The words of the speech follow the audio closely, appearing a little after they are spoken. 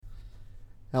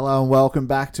Hello and welcome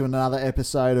back to another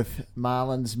episode of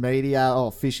Marlins Media,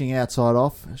 or Fishing Outside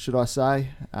Off, should I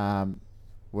say.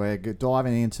 We're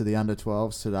diving into the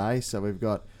under-12s today, so we've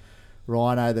got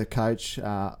Ryno, the coach,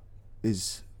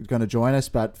 is going to join us.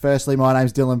 But firstly, my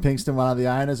name's Dylan Pinkston, one of the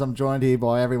owners. I'm joined here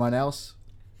by everyone else.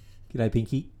 G'day,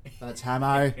 Pinky. That's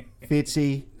Hamo,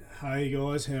 Fitzy. Hey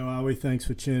guys, how are we? Thanks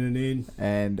for tuning in.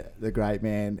 And the great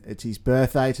man. It's his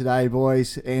birthday today,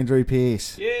 boys. Andrew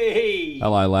Pearce. Yay!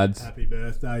 Hello, lads. Happy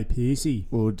birthday, Piercy.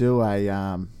 We'll do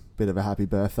a bit of a happy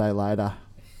birthday later,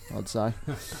 I'd say.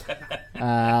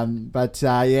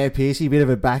 Piercy, bit of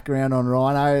a background on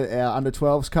Ryno, our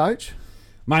under-12s coach.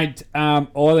 Mate, I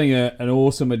think an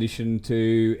awesome addition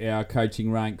to our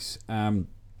coaching ranks.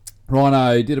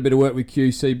 Ryno did a bit of work with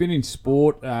QC, been in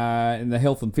sport, in the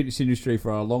health and fitness industry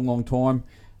for a long, long time.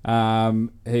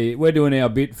 We're doing our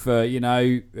bit for,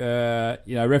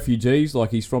 refugees,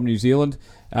 like he's from New Zealand.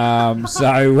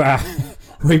 So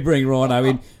we bring Ryno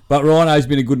in. But Ryno's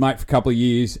been a good mate for a couple of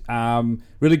years.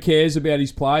 Really cares about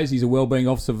his players. He's a wellbeing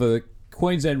officer for the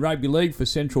Queensland Rugby League for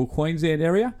Central Queensland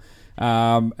area.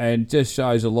 And just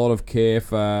shows a lot of care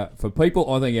for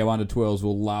people. I think our under-12s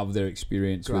will love their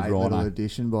experience with Ryno. Great little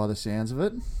addition by the sounds of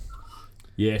it.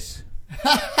 Yes.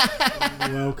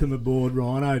 Welcome aboard,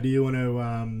 Ryno. Do you want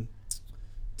to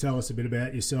tell us a bit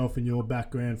about yourself and your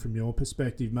background from your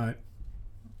perspective, mate?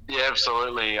 Yeah,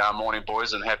 absolutely. Morning,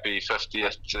 boys, and happy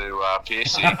 50th to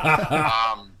Piercy.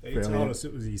 He told us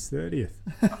it was his 30th.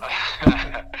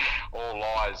 All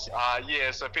lies.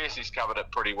 So Piercy's covered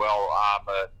it pretty well.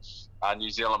 A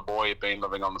New Zealand boy, been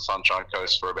living on the Sunshine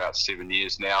Coast for about 7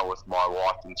 years now with my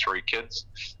wife and 3 kids.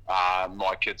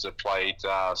 My kids have played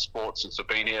sports since I've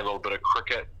been here, a little bit of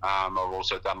cricket. I've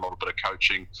also done a little bit of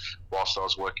coaching whilst I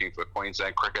was working for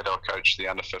Queensland Cricket. I coached the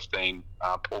under-15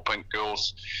 Paul Pink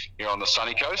girls here on the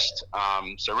sunny coast.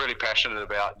 So really passionate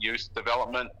about youth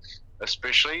development,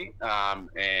 especially,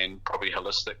 and probably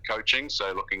holistic coaching.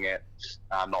 So looking at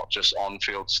not just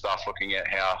on-field stuff, looking at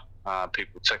how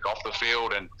people tick off the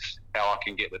field and how I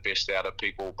can get the best out of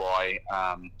people by,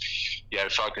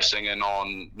 focusing in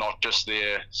on not just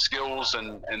their skills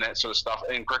and that sort of stuff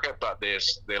in cricket, but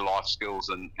their life skills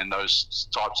and those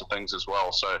types of things as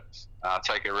well. So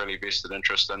take a really vested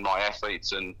interest in my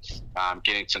athletes and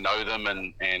getting to know them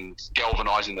and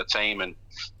galvanising the team and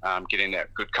getting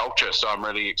that good culture. So I'm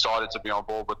really excited to be on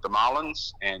board with the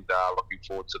Marlins and looking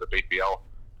forward to the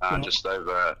BPL just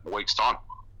over a week's time.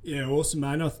 Yeah, awesome,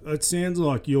 mate. It sounds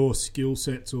like your skill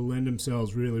sets will lend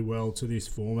themselves really well to this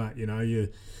format. You know, you're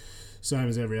same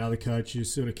as every other coach. You're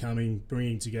sort of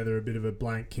bringing together a bit of a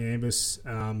blank canvas.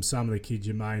 Some of the kids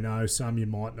you may know, some you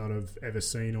might not have ever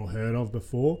seen or heard of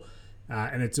before.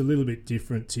 And it's a little bit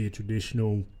different to your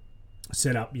traditional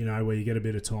setup, where you get a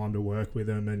bit of time to work with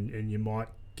them and you might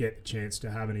get the chance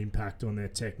to have an impact on their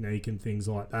technique and things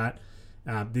like that.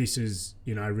 This is,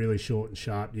 really short and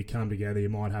sharp. You come together, you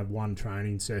might have one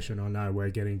training session. I know we're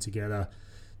getting together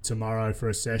tomorrow for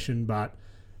a session, but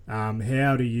how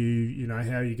are you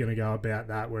going to go about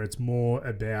that, where it's more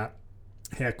about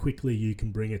how quickly you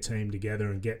can bring a team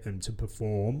together and get them to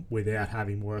perform without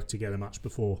having worked together much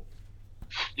before?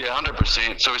 Yeah,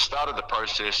 100%. So we started the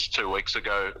process 2 weeks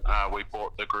ago. We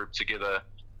brought the group together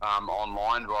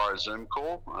online via a Zoom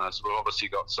call. So we've obviously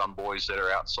got some boys that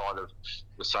are outside of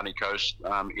the sunny coast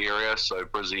area, so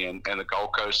Brizzy and the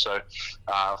Gold Coast. So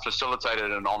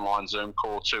facilitated an online Zoom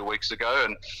call 2 weeks ago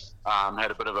and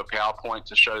had a bit of a PowerPoint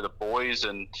to show the boys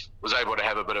and was able to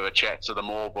have a bit of a chat to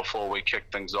them all before we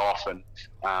kicked things off and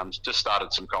just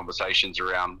started some conversations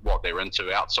around what they're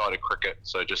into outside of cricket.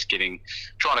 So just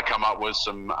trying to come up with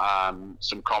some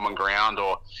common ground,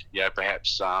 or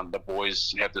perhaps the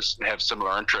boys have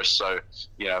similar interests. So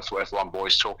if one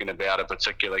boy's talking about a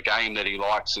particular game that he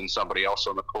likes and somebody else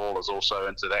on the call is also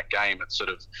into that game, it's sort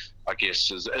of, I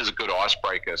guess, is a good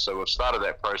icebreaker. So we've started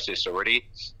that process already.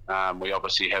 We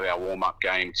obviously have our warm-up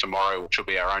game tomorrow, which will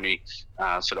be our only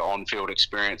sort of on-field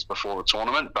experience before the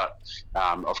tournament. But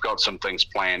I've got some things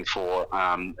planned for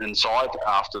inside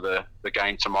after the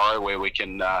game tomorrow, where we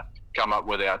can come up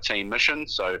with our team mission.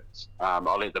 So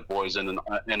I'll let the boys in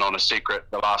on a secret.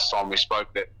 The last time we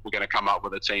spoke, that we're going to come up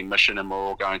with a team mission and we're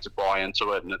all going to buy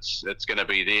into it, and it's going to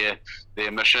be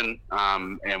their mission,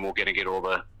 and we're going to get all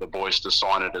the boys to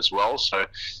sign it as well. So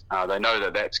they know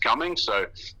that that's coming. So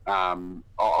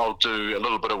I'll do a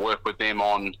little bit of work with them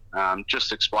on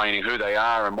just explaining who they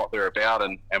are and what they're about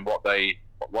and what they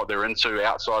what they're into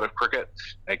outside of cricket.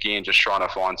 Again, just trying to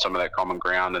find some of that common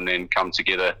ground and then come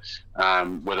together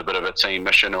with a bit of a team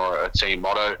mission or a team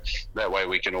motto. That way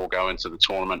we can all go into the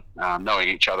tournament knowing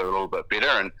each other a little bit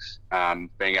better, and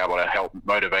being able to help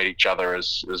motivate each other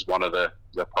is one of the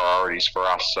priorities for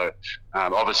us. So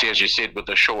obviously, as you said, with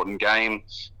the shortened game,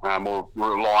 we'll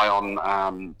rely on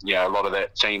a lot of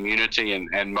that team unity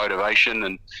and motivation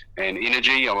and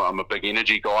energy. I'm a big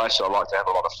energy guy, so I like to have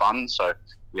a lot of fun. So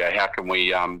how can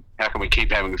we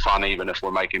keep having fun even if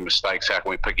we're making mistakes? How can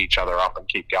we pick each other up and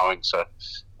keep going? So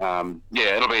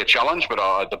it'll be a challenge,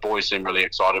 but the boys seem really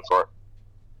excited for it.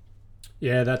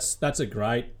 Yeah, that's a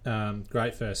great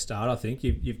first start. I think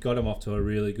you've got them off to a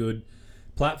really good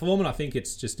platform, and I think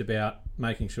it's just about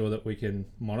making sure that we can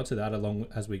monitor that along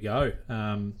as we go.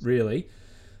 Really,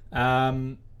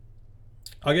 I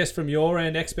guess from your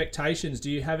end, expectations.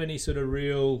 Do you have any sort of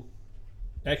real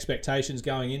expectations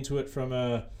going into it from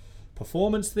a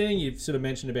performance thing? You've sort of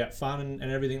mentioned about fun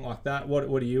and everything like that. What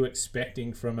are you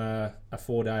expecting from a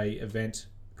 4-day event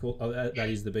that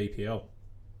is the BPL?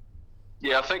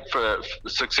 Yeah, I think for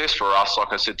success for us,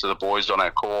 like I said to the boys on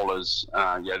our call, is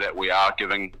that we are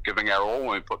giving our all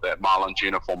when we put that Marlins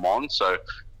uniform on. So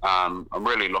I'm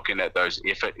really looking at those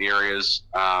effort areas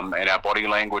and our body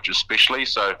language especially.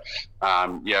 So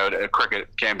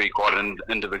cricket can be quite an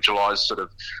individualised sort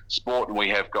of sport, and we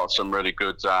have got some really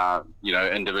good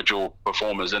individual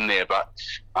performers in there. But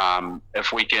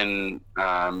if we can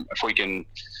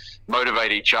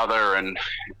motivate each other and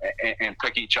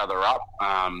pick each other up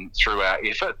through our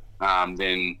effort,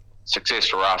 then success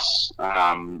for us,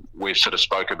 we've sort of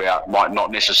spoke about, might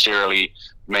not necessarily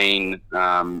mean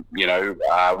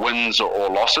wins or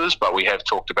losses, but we have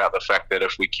talked about the fact that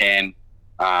if we can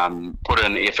put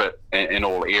in effort in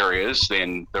all areas,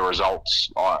 then the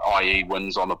results, i.e.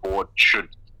 wins on the board, should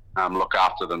look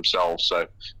after themselves. So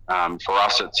for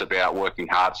us, it's about working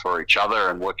hard for each other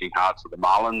and working hard for the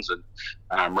Marlins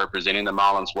and representing the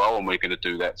Marlins well, and we're going to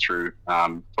do that through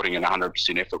putting in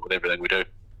 100% effort with everything we do.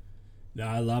 No,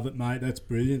 I love it, mate. That's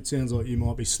brilliant. Sounds like you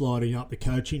might be sliding up the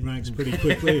coaching ranks pretty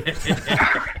quickly if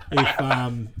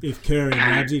Curry and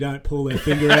Rabsy don't pull their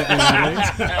finger out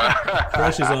there.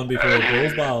 Pressure's on before the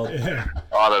ball's bowled. Yeah.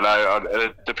 I don't know.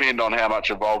 It depends on how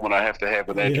much involvement I have to have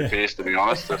with Andrew Pearce, to be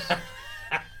honest.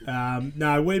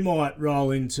 No, we might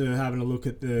roll into having a look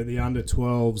at the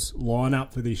under-12s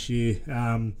lineup for this year.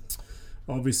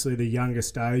 Obviously, the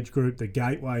youngest age group, the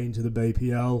gateway into the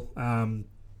BPL.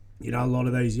 A lot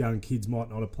of these young kids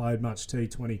might not have played much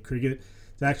T20 cricket.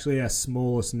 It's actually our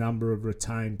smallest number of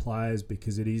retained players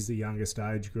because it is the youngest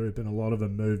age group, and a lot of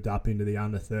them moved up into the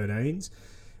under-13s.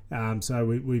 So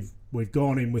we've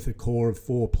gone in with a core of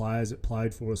 4 players that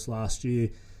played for us last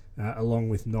year, along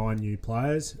with 9 new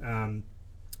players.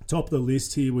 Top of the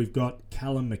list here, we've got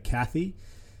Callum McCarthy.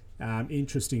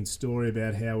 Interesting story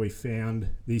about how we found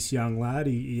this young lad.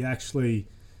 He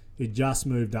just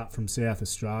moved up from South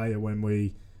Australia when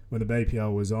the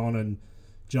BPL was on, and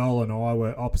Joel and I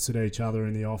were opposite each other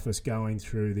in the office going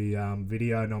through the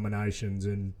video nominations,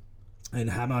 and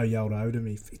Hamo yelled over to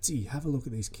me, "Fitzy, have a look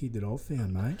at this kid that I've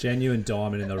found, mate." Genuine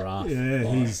diamond in the rough. Yeah,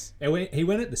 he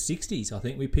went at the 60s. I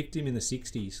think we picked him in the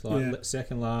 60s,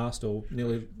 second last or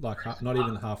nearly not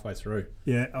even halfway through.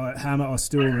 Yeah, I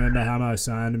still remember Hamo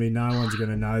saying to me, "No one's going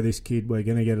to know this kid. We're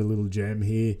going to get a little gem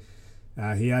here."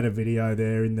 He had a video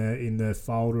there in the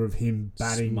folder of him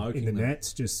batting smoking in the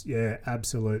nets. Just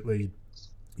absolutely,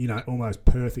 almost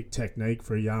perfect technique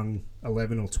for a young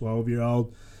 11 or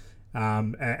 12-year-old.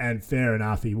 And fair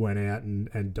enough, he went out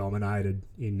and dominated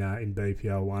in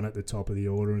BPL 1 at the top of the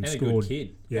order and scored. A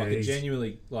good kid, a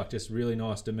genuinely just really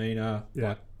nice demeanour.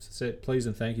 Said please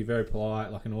and thank you, very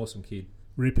polite, like an awesome kid.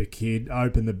 Ripper kid,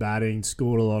 opened the batting,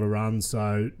 scored a lot of runs,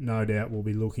 so no doubt we'll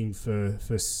be looking for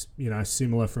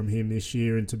similar from him this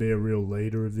year and to be a real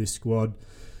leader of this squad.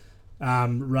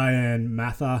 Rayan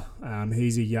Mather,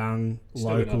 he's a young Still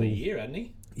local. Another year, hasn't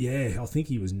he? Yeah, I think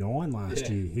he was 9 last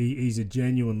year. He's a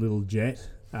genuine little jet.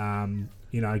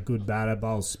 Good batter,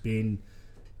 bowls spin.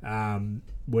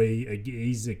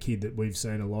 He's a kid that we've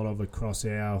seen a lot of across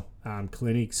our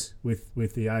clinics with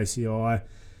the ACI.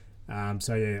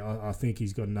 I think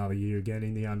he's got another year again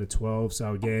in the under-12.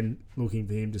 So again, looking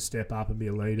for him to step up and be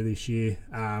a leader this year.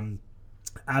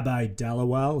 Abe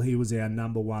Dallowell, he was our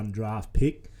number 1 draft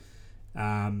pick.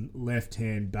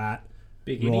 Left-hand bat.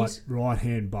 Big innings.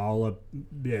 Right-hand bowler.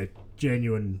 Yeah,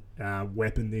 genuine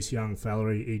weapon, this young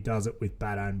fella. He does it with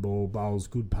bat and ball. Bowls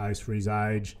good pace for his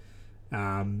age.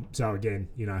 So again,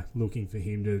 looking for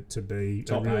him to be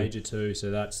top ager too,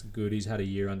 so that's good. He's had a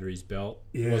year under his belt.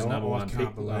 Yeah, he was number 1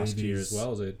 pick last year as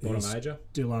well as a bottom major.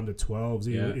 Still under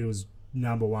 12s. He was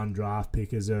number one draft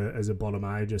pick as a bottom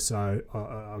ager. So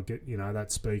I'll get,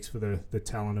 that speaks for the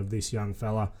talent of this young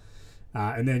fella.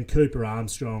 And then Cooper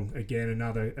Armstrong, again,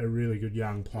 a really good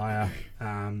young player.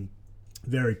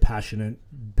 Very passionate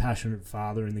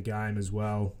father in the game as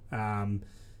well.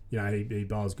 He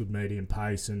bowls good medium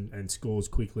pace and scores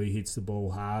quickly, hits the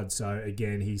ball hard. So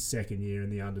again, his second year in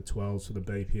the under-12s for the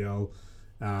BPL.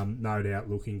 No doubt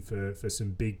looking for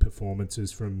some big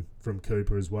performances from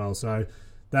Cooper as well. So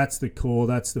that's the core.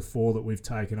 That's the four that we've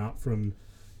taken up from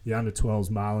the under-12s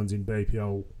Marlins in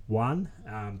BPL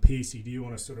 1. Piercy, do you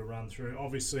want to sort of run through?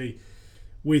 Obviously,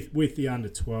 with the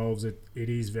under-12s, it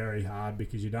is very hard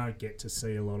because you don't get to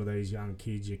see a lot of these young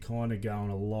kids. You're kind of going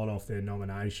a lot off their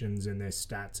nominations and their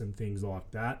stats and things like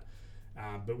that.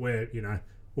 But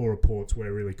all reports,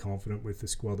 we're really confident with the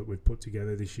squad that we've put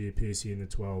together this year, Piercy, in the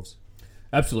 12s.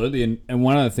 Absolutely, and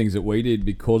one of the things that we did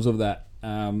because of that,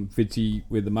 Fitzy,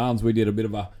 with the Marlins, we did a bit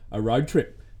of a road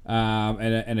trip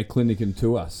and a clinic and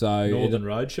tour. So Northern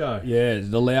Roadshow. Yeah,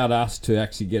 it allowed us to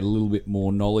actually get a little bit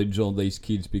more knowledge on these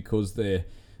kids because they're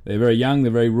very young,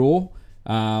 they're very raw.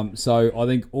 So I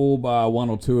think all bar one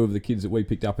or two of the kids that we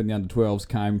picked up in the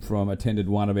under-12s attended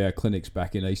one of our clinics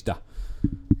back in Easter.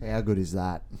 How good is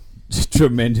that?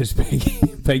 Tremendous,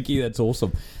 Pinky. That's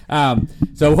awesome.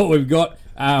 So what we've got,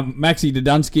 Maxi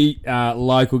Dudunsky,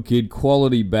 local kid,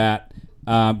 quality bat,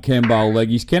 can bowl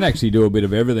leggies, can actually do a bit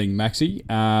of everything, Maxi.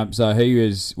 So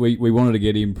we wanted to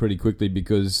get him pretty quickly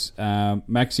because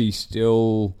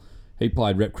Maxi he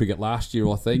played rep cricket last year,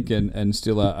 I think, and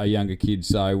still a younger kid.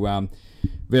 So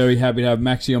very happy to have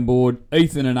Maxi on board.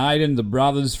 Ethan and Aiden, the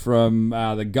brothers from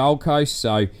the Gold Coast.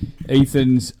 So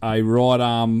Ethan's a right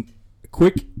arm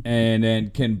quick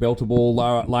and can belt a ball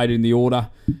later in the order,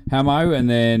 Hamo, and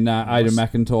then Aidan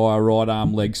McIntyre, right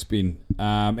arm leg spin,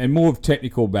 and more of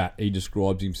technical bat, he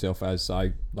describes himself as.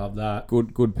 So love that.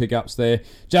 Good pickups there.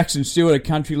 Jackson Stewart, a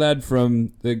country lad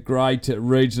from the great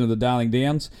region of the Darling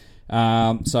Downs.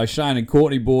 So Shane and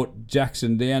Courtney brought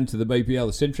Jackson down to the BPL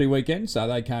the Century weekend, so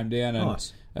they came down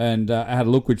and had a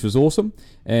look, which was awesome.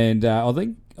 And I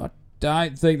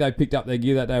don't think they picked up their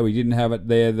gear that day. We didn't have it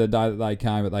there the day that they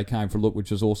came, but they came for a look,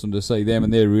 which was awesome to see them,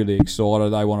 and they're really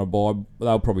excited. They want to buy.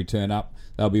 They'll probably turn up.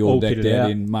 They'll be all decked out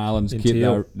in Marlins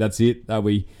kit. That's it. They'll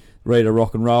be ready to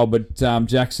rock and roll. But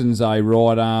Jackson's a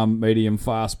right arm, medium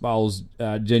fast bowls,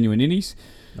 genuine innies.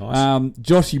 Nice.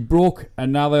 Joshy Brook,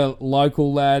 another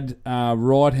local lad,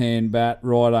 right hand bat,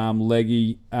 right arm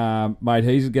leggy. Mate,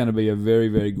 he's going to be a very,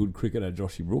 very good cricketer,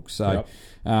 Joshy Brook. So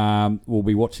we'll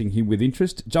be watching him with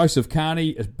interest. Joseph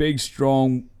Carney, a big,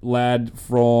 strong lad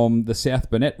from the South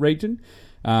Burnett region.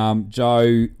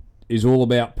 Joe is all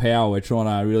about power. We're trying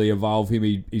to really evolve him.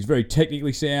 He's very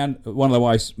technically sound. One of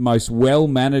the most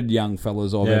well-mannered young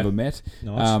fellas I've ever met.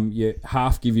 Nice. You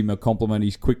half give him a compliment.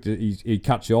 He's quick to he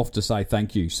cuts you off to say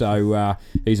thank you. So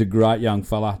he's a great young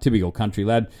fella, typical country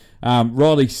lad.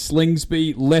 Riley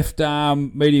Slingsby, left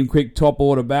arm, medium quick, top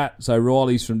order bat. So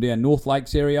Riley's from down North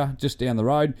Lakes area, just down the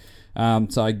road.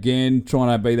 So again,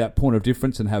 trying to be that point of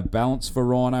difference and have balance for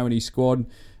Ryno and his squad.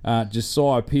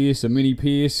 Josiah Pearce, a mini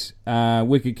Pearce,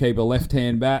 wicketkeeper,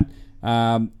 left-hand bat.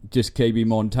 Just keep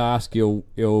him on task. He'll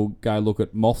go look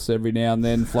at moths every now and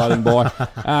then floating by.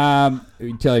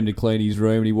 You tell him to clean his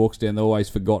room, and he walks down there always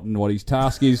forgotten what his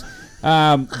task is.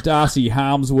 Darcy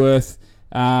Harmsworth.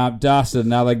 Darcy,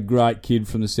 another great kid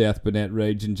from the South Burnett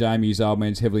region. Jamie's old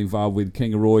man's heavily involved with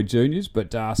Kangaroo Juniors,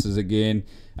 but Darcy's again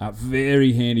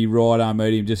very handy right arm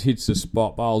medium, just hits the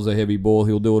spot, bowls a heavy ball.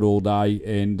 He'll do it all day,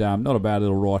 and not a bad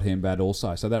little right hand bat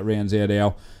also. So that rounds out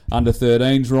our under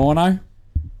 13s, Ryno.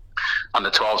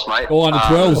 Under 12s, mate. Oh, under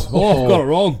 12s. I've got it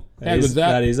wrong. How good's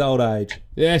that? That is old age.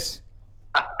 Yes.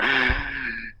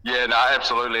 Yeah, no,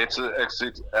 absolutely. It's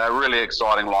a really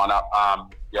exciting lineup.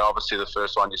 Obviously the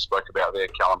first one you spoke about there,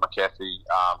 Callum McCarthy.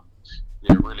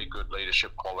 Really good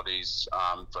leadership qualities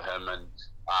for him, and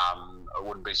I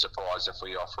wouldn't be surprised if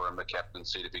we offer him the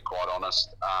captaincy, to be quite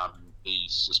honest. He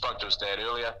spoke to his dad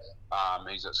earlier.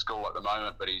 He's at school at the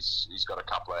moment, but he's got a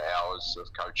couple of hours of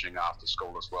coaching after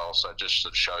school as well. So it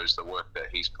just shows the work that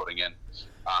he's putting in,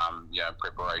 in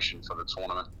preparation for the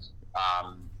tournament.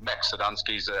 Max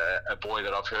Sadunsky's a boy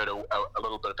that I've heard a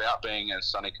little bit about, being a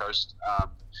Sunny Coast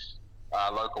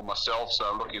local myself, so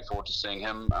I'm looking forward to seeing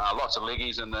him. Lots of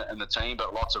leggies in the team,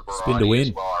 but lots of variety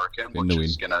as well, I reckon, which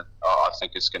is I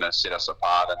think is gonna set us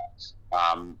apart.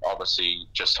 And obviously,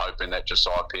 just hoping that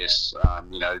Josiah Pearce,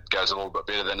 goes a little bit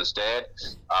better than his dad.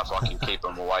 If I can keep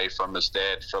him away from his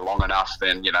dad for long enough,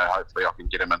 then hopefully I can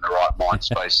get him in the right mind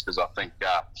space, because I think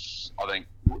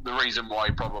the reason why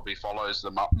he probably follows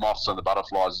the moths and the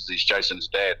butterflies is he's chasing his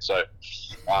dad. So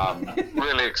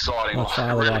really exciting,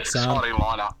 exciting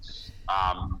lineup.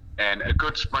 And a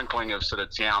good sprinkling of sort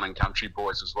of town and country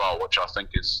boys as well, which I think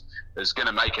is going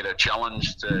to make it a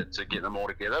challenge to get them all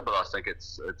together. But I think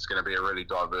it's going to be a really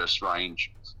diverse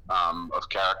range of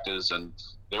characters, and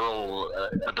they're all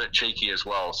a bit cheeky as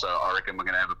well. So I reckon we're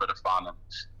going to have a bit of fun,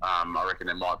 and I reckon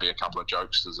there might be a couple of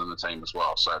jokesters in the team as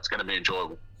well. So it's going to be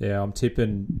enjoyable. Yeah, I'm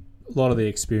tipping a lot of the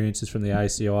experiences from the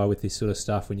ACI with this sort of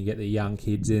stuff, when you get the young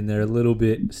kids in, they're a little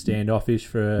bit standoffish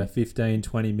for a 15,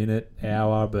 20-minute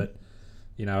hour, but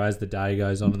you know, as the day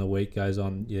goes on and the week goes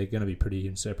on, you're going to be pretty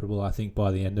inseparable, I think,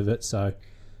 by the end of it. So,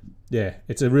 yeah,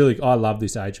 I love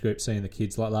this age group, seeing the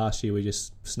kids. Like last year, we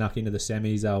just snuck into the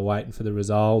semis. They were waiting for the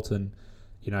result, and,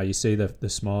 you know, you see the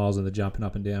smiles and the jumping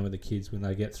up and down with the kids when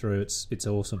they get through. It's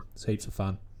awesome. It's heaps of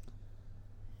fun.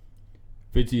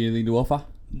 Fitzy, anything to offer?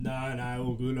 No,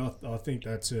 all good. I think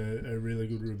that's a really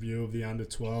good review of the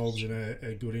under-12s and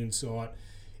a good insight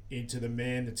into the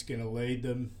man that's going to lead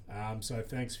them. So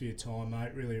thanks for your time,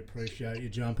 mate. Really appreciate you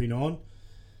jumping on.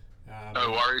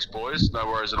 No worries, boys. No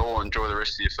worries at all. Enjoy the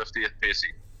rest of your 50th, Piercy.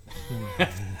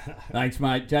 Thanks,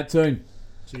 mate. Chat soon.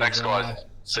 Cheers, thanks, guys. mate.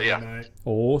 See ya. Mate.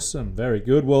 Awesome. Very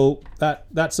good. Well,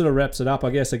 that sort of wraps it up. I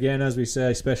guess, again, as we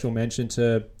say, special mention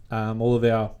to all of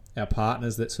our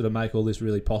partners that sort of make all this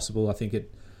really possible. I think the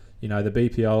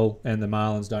BPL and the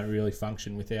Marlins don't really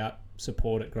function without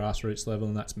support at grassroots level,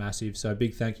 and that's massive. So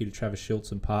big thank you to Travis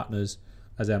Schultz and Partners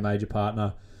as our major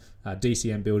partner.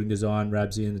 DCM Building Design,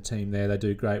 Rabsy and the team there, they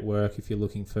do great work. If you're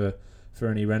looking for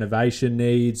any renovation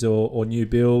needs or new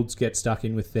builds, get stuck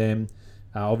in with them.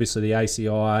 Obviously the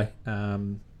ACI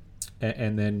and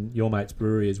then Your Mate's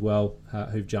Brewery as well,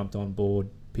 who've jumped on board.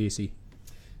 Piercy.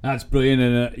 That's brilliant,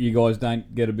 and you guys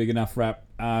don't get a big enough rap,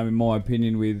 in my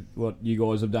opinion, with what you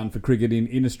guys have done for cricket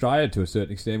in Australia to a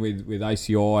certain extent, with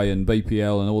ACI and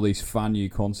BPL and all these fun new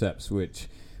concepts, which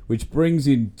brings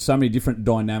in so many different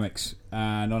dynamics.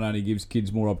 Not only gives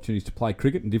kids more opportunities to play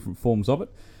cricket and different forms of it.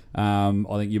 I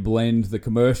think you blend the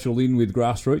commercial in with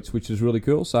grassroots, which is really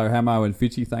cool. So Hamo and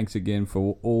Fitzy, thanks again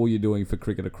for all you're doing for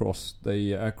cricket across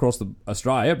the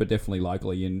Australia, but definitely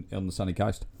locally on the sunny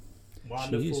coast.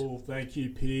 Wonderful. Cheers. Thank you,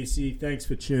 Piercy. Thanks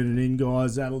for tuning in,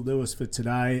 guys. That'll do us for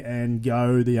today. And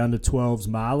go the under-12s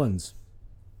Marlins.